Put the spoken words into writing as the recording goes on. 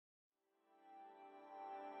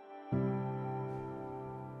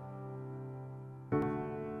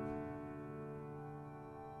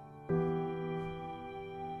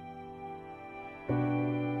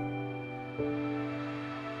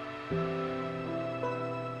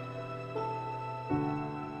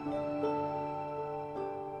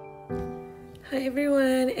Hi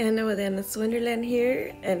everyone, Anna with Anna's Wonderland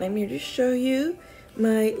here, and I'm here to show you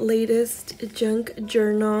my latest junk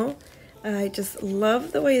journal. I just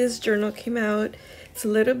love the way this journal came out. It's a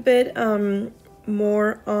little bit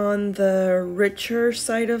more on the richer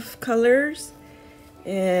side of colors,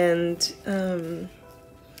 and I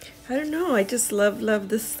don't know, I just love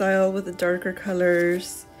this style with the darker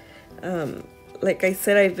colors. Like I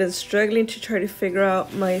said, I've been struggling to try to figure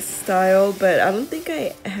out my style, but I don't think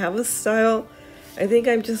I have a style. I think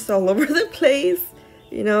I'm just all over the place.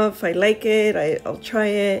 You know, if I like it, I'll try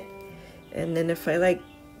it. And then if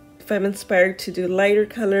I'm inspired to do lighter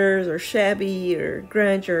colors or shabby or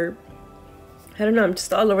grunge or, I don't know, I'm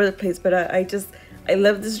just all over the place. But I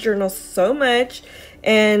love this journal so much.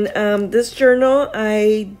 And this journal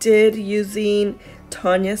I did using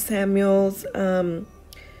Tonya Samuels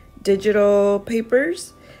digital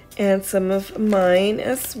papers and some of mine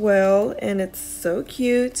as well, and it's so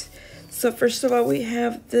cute. So first of all, we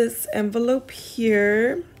have this envelope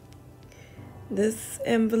here. This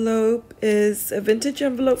envelope is a vintage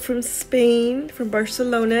envelope from Spain, from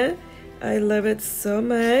Barcelona. I love it so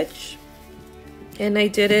much, and I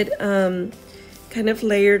did it kind of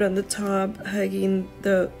layered on the top, hugging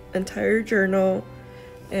the entire journal,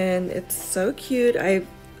 and it's so cute. I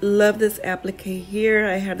love this applique here.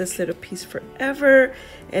 I had this little piece forever,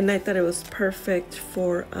 and I thought it was perfect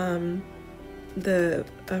for the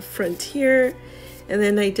front here. And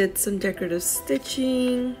then I did some decorative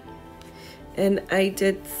stitching, and I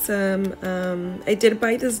did some I did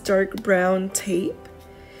buy this dark brown tape.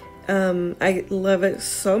 I love it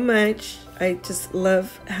so much. I just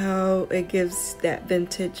love how it gives that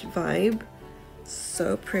vintage vibe.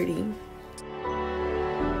 So pretty.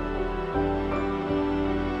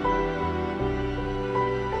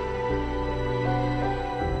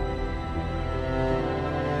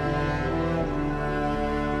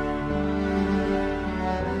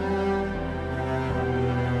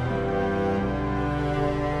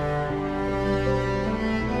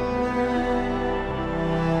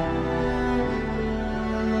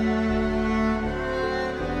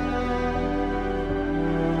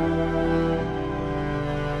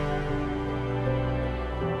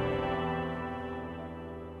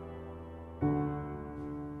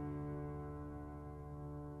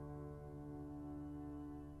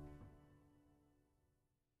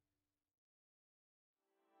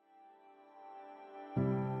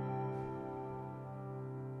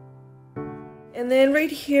 And then right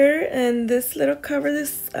here, and this little cover,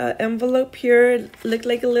 this envelope here, looked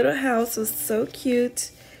like a little house. It was so cute.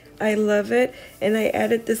 I love it. And I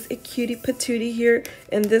added this cutie patootie here.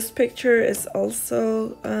 And this picture is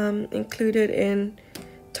also included in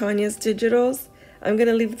Tonya's digitals. I'm going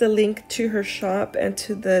to leave the link to her shop and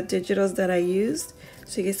to the digitals that I used,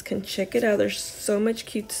 so you guys can check it out. There's so much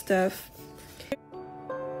cute stuff.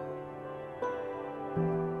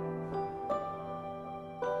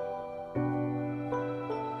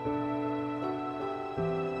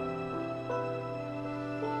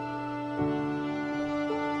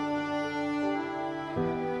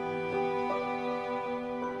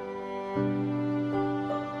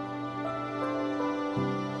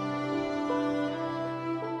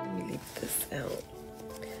 Out.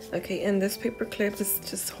 Okay, and this paper clip is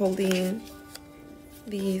just holding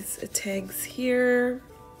these tags here.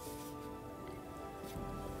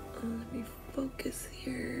 Let me focus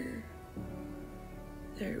here.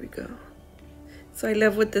 There we go. So I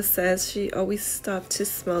love what this says. She always stopped to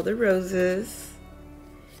smell the roses.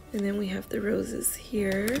 And then we have the roses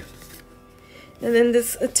here. And then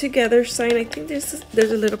this together sign. I think there's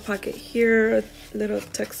a little pocket here, a little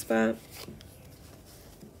tuck spot.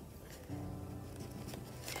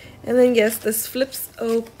 And then yes, this flips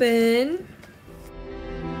open.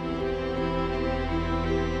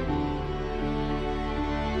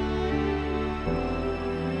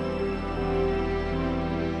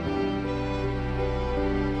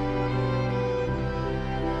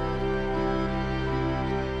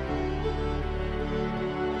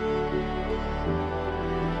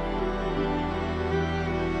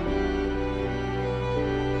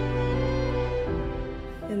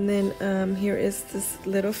 And then here is this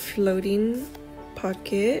little floating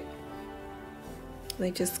pocket. I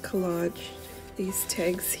just collaged these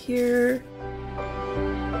tags here.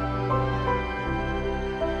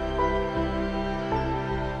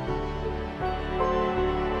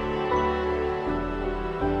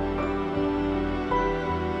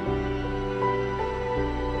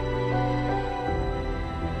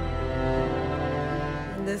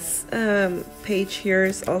 And this page here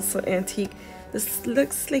is also antique. This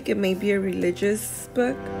looks like it may be a religious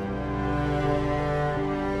book.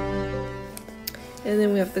 And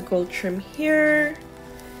then we have the gold trim here.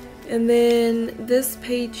 And then this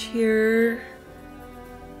page here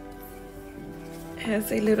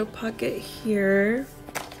has a little pocket here.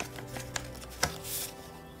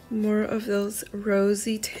 More of those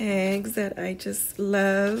rosy tags that I just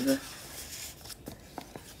love.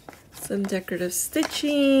 Some decorative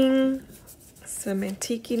stitching, some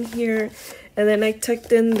antiquing here. And then I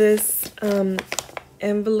tucked in this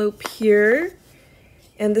envelope here.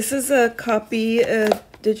 And this is a copy, a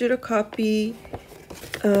digital copy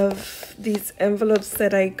of these envelopes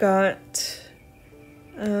that I got.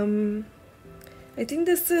 I think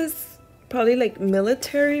this is probably like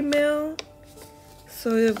military mail.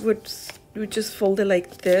 So it would just fold it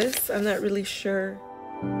like this. I'm not really sure.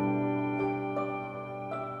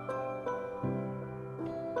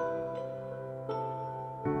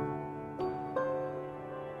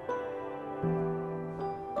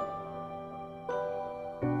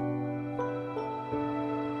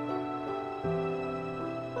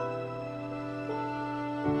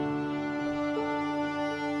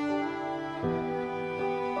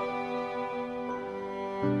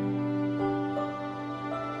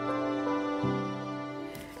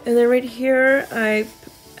 And then right here, I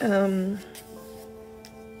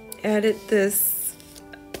added this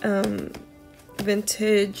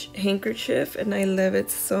vintage handkerchief, and I love it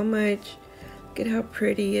so much. Look at how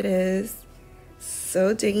pretty it is.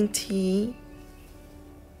 So dainty.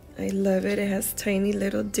 I love it. It has tiny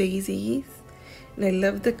little daisies. And I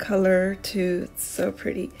love the color too. It's so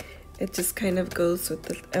pretty. It just kind of goes with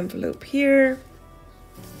the envelope here.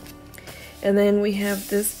 And then we have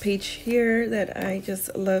this page here that I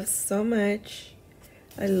just love so much.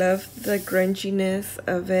 I love the grunginess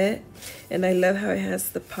of it. And I love how it has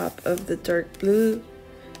the pop of the dark blue,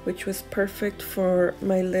 which was perfect for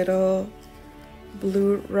my little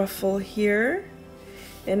blue ruffle here.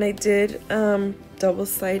 And I did double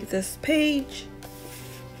side this page.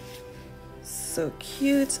 So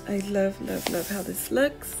cute. I love, love, love how this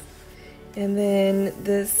looks. And then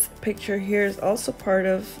this picture here is also part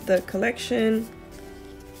of the collection.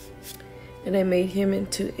 And I made him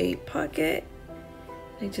into a pocket.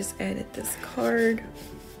 I just added this card.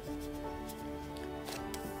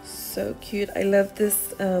 So cute. I love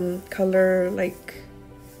this color, like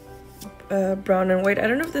brown and white. I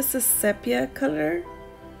don't know if this is sepia color.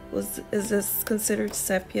 Is this considered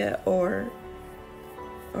sepia or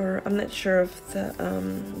I'm not sure of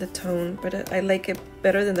the tone, but I like it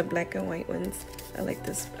better than the black and white ones. I like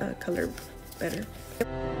this color better.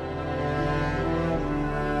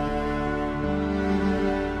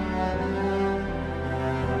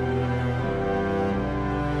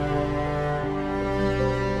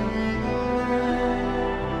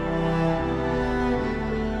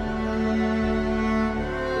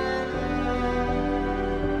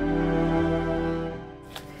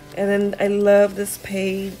 And then I love this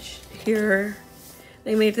page here.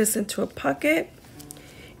 They made this into a pocket.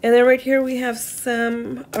 And then right here we have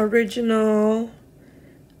some original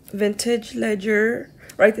vintage ledger.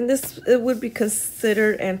 Or I think it would be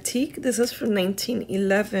considered antique. This is from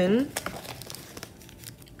 1911.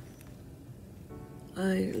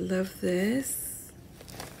 I love this.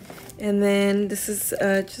 And then this is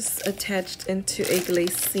just attached into a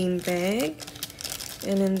glacine bag.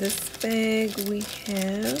 And in this bag we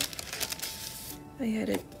have, I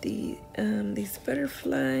added these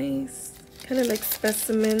butterflies, kind of like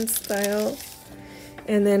specimen style.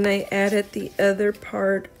 And then I added the other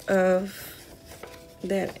part of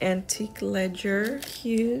that antique ledger.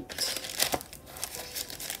 Cute.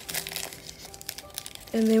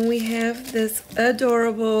 And then we have this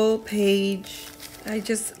adorable page. I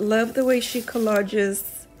just love the way she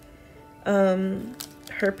collages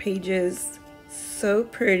her pages. So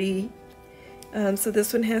pretty. So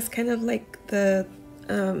this one has kind of like the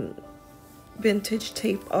vintage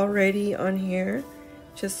tape already on here,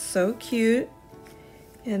 just so cute.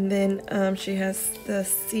 And then she has the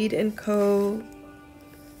Seed & Co.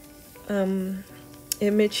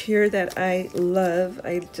 Image here that I love.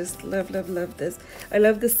 I just love, love, love this. I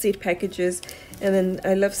love the seed packages, and then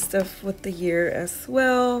I love stuff with the year as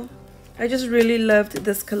well. I just really loved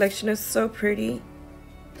this collection. It's so pretty.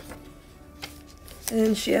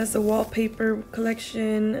 And she has the wallpaper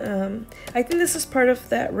collection. I think this is part of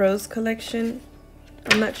that rose collection.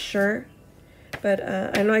 I'm not sure. But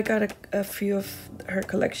I know I got a few of her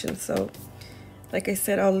collections. So, like I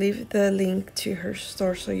said, I'll leave the link to her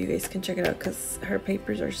store so you guys can check it out because her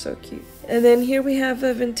papers are so cute. And then here we have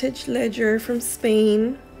a vintage ledger from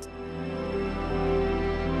Spain.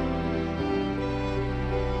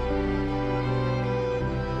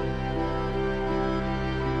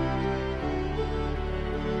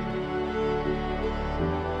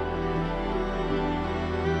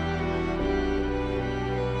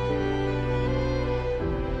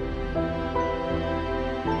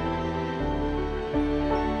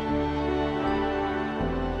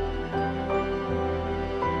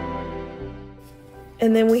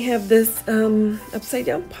 And then we have this upside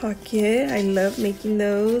down pocket. I love making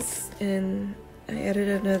those, and I added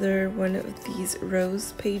another one of these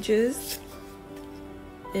rose pages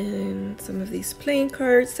and some of these playing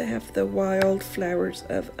cards that have the wildflowers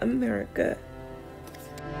of America.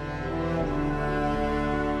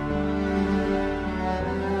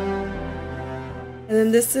 And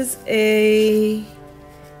then this is a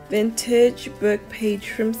vintage book page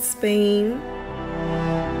from Spain.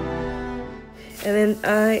 And then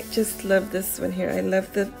I just love this one here. I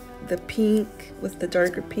love the pink with the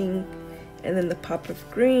darker pink and then the pop of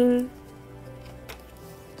green.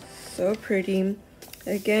 So pretty.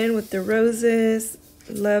 Again with the roses.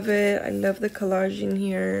 Love it. I love the collaging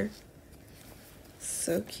here.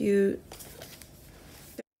 So cute.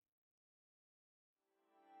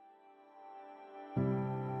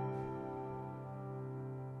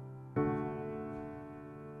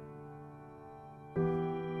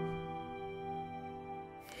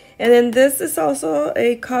 And then this is also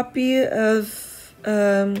a copy of,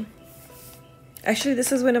 actually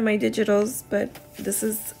this is one of my digitals, but this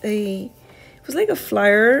is it was like a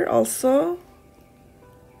flyer also,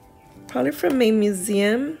 probably from a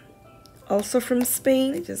museum, also from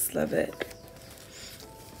Spain. I just love it.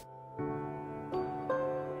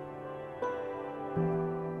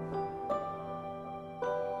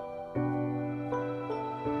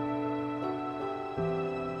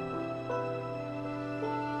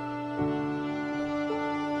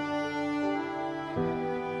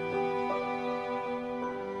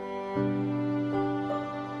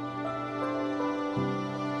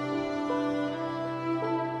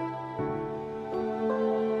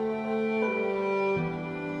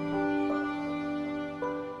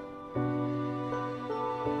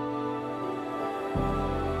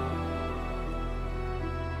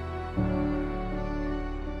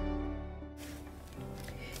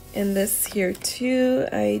 And this here too,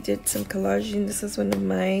 I did some collaging. This is one of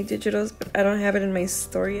my digitals, but I don't have it in my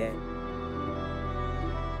store yet.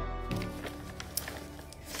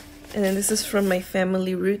 And then this is from my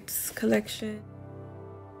Family Roots collection.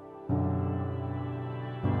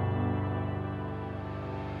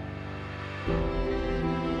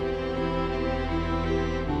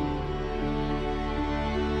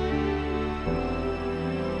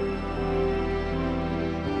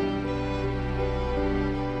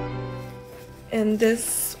 And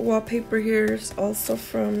this wallpaper here is also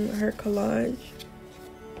from her collage,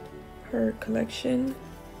 her collection.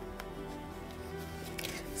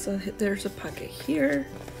 So there's a pocket here,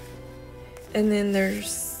 and then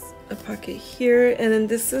there's a pocket here, and then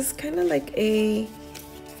this is kind of like a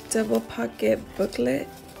double pocket booklet.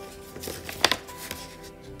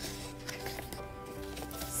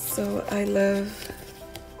 So I love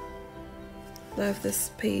this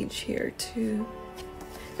page here too.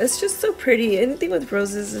 It's just so pretty. Anything with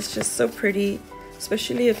roses is just so pretty,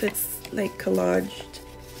 especially if it's like collaged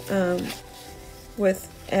with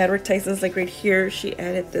advertisements. Like right here, she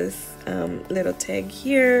added this little tag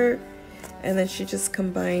here, and then she just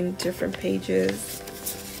combined different pages.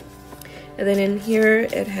 And then in here,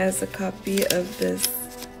 it has a copy of this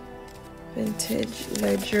vintage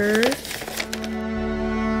ledger.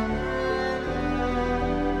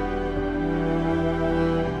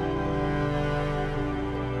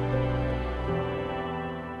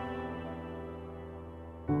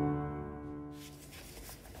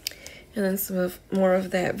 And then some more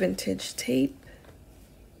of that vintage tape.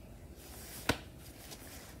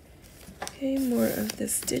 Okay, more of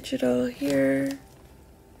this digital here.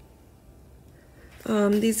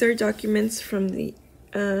 These are documents from the,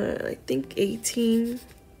 I think 1800s.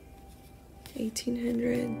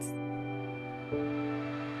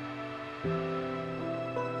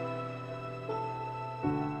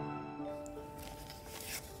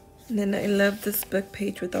 And then I love this book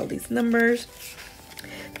page with all these numbers.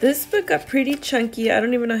 This book got pretty chunky. I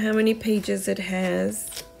don't even know how many pages it has.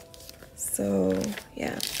 So,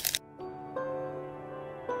 yeah.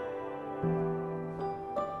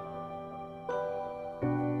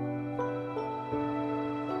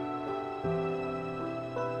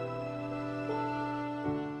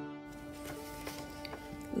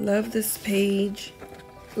 Love this page.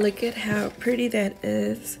 Look at how pretty that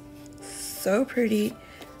is. So pretty.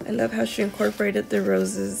 I love how she incorporated the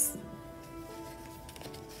roses.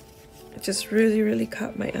 It just really, really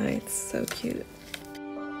caught my eye. It's so cute.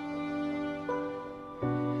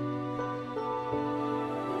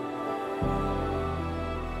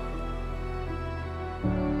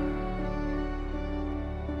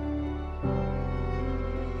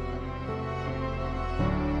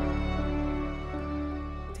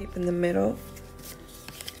 Tape in the middle.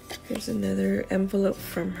 Here's another envelope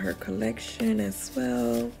from her collection as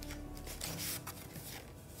well.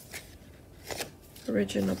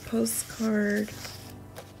 Original postcard.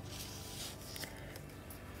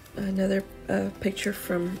 Another picture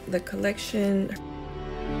from the collection.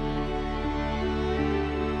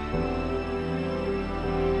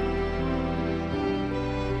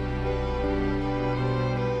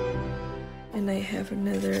 And I have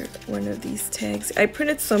another one of these tags. I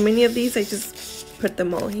printed so many of these, I just put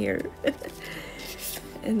them all here.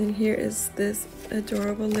 And then here is this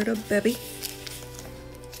adorable little baby.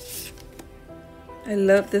 I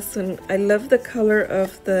love this one. I love the color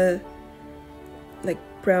of the like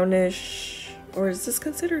brownish, or is this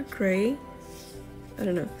considered gray? I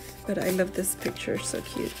don't know, but I love this picture, so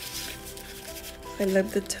cute. I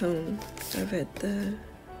love the tone of it, I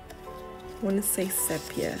want to say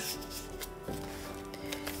sepia.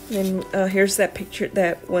 And then here's that picture,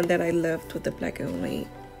 that one that I loved with the black and white.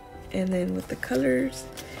 And then with the colors,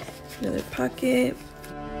 another pocket.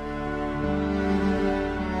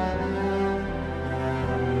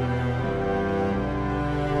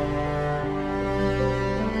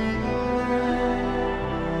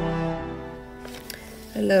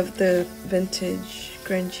 I love the vintage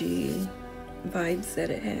grungy vibes that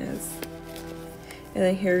it has. And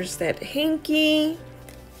then here's that hanky.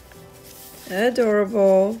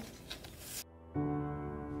 Adorable.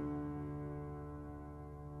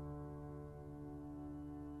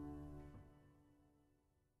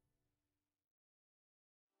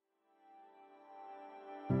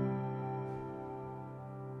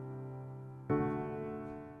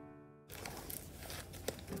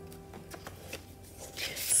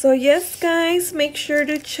 So yes, guys, make sure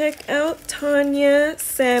to check out Tonya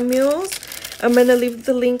Samuels. I'm gonna leave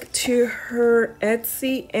the link to her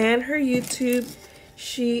Etsy and her YouTube.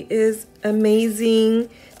 She is amazing.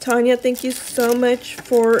 Tonya, thank you so much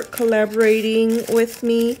for collaborating with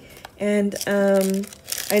me. And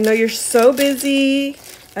I know you're so busy.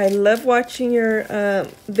 I love watching your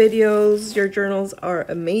videos. Your journals are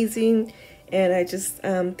amazing. And I just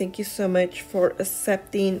thank you so much for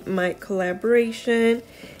accepting my collaboration.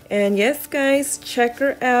 And yes, guys, check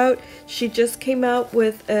her out. She just came out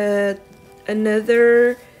with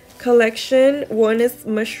another collection. One is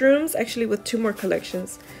mushrooms, actually with two more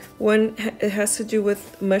collections. One it has to do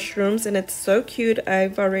with mushrooms, and it's so cute.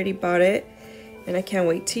 I've already bought it and I can't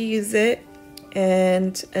wait to use it.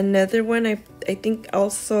 And another one I think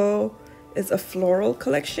also is a floral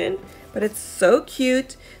collection, but it's so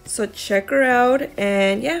cute. So check her out.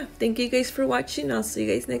 And yeah, thank you guys for watching. I'll see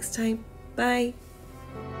you guys next time. Bye.